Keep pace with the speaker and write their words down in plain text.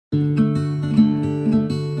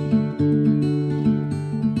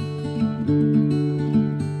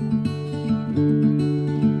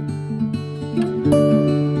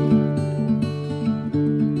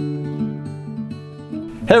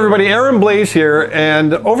everybody, Aaron Blaise here,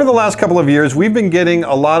 and over the last couple of years we've been getting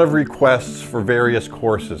a lot of requests for various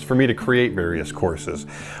courses, for me to create various courses.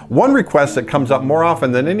 One request that comes up more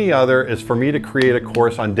often than any other is for me to create a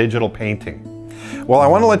course on digital painting. Well, I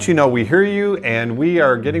want to let you know we hear you and we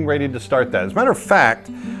are getting ready to start that. As a matter of fact,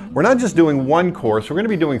 we're not just doing one course, we're going to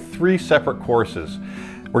be doing 3 separate courses.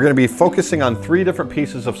 We're going to be focusing on 3 different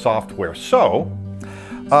pieces of software. So,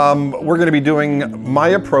 we're going to be doing my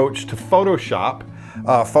approach to Photoshop.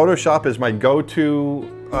 Photoshop is my go-to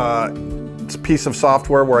piece of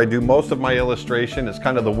software where I do most of my illustration. It's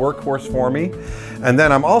kind of the workhorse for me. And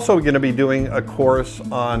then I'm also going to be doing a course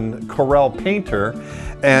on Corel Painter.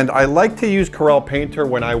 And I like to use Corel Painter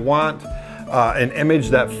when I want an image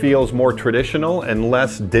that feels more traditional and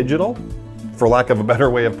less digital, for lack of a better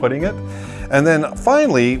way of putting it. And then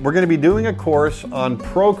finally, we're going to be doing a course on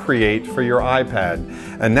Procreate for your iPad.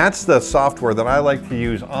 And that's the software that I like to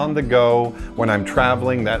use on the go when I'm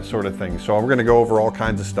traveling, that sort of thing. So we're going to go over all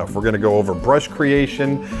kinds of stuff. We're going to go over brush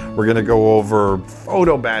creation. We're going to go over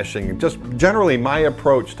photo bashing, just generally my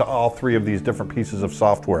approach to all 3 of these different pieces of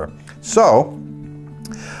software. So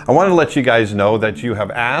I wanted to let you guys know that you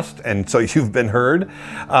have asked, and so you've been heard.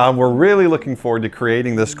 We're really looking forward to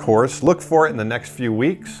creating this course. Look for it in the next few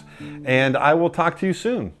weeks, and I will talk to you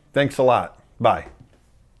soon. Thanks a lot. Bye.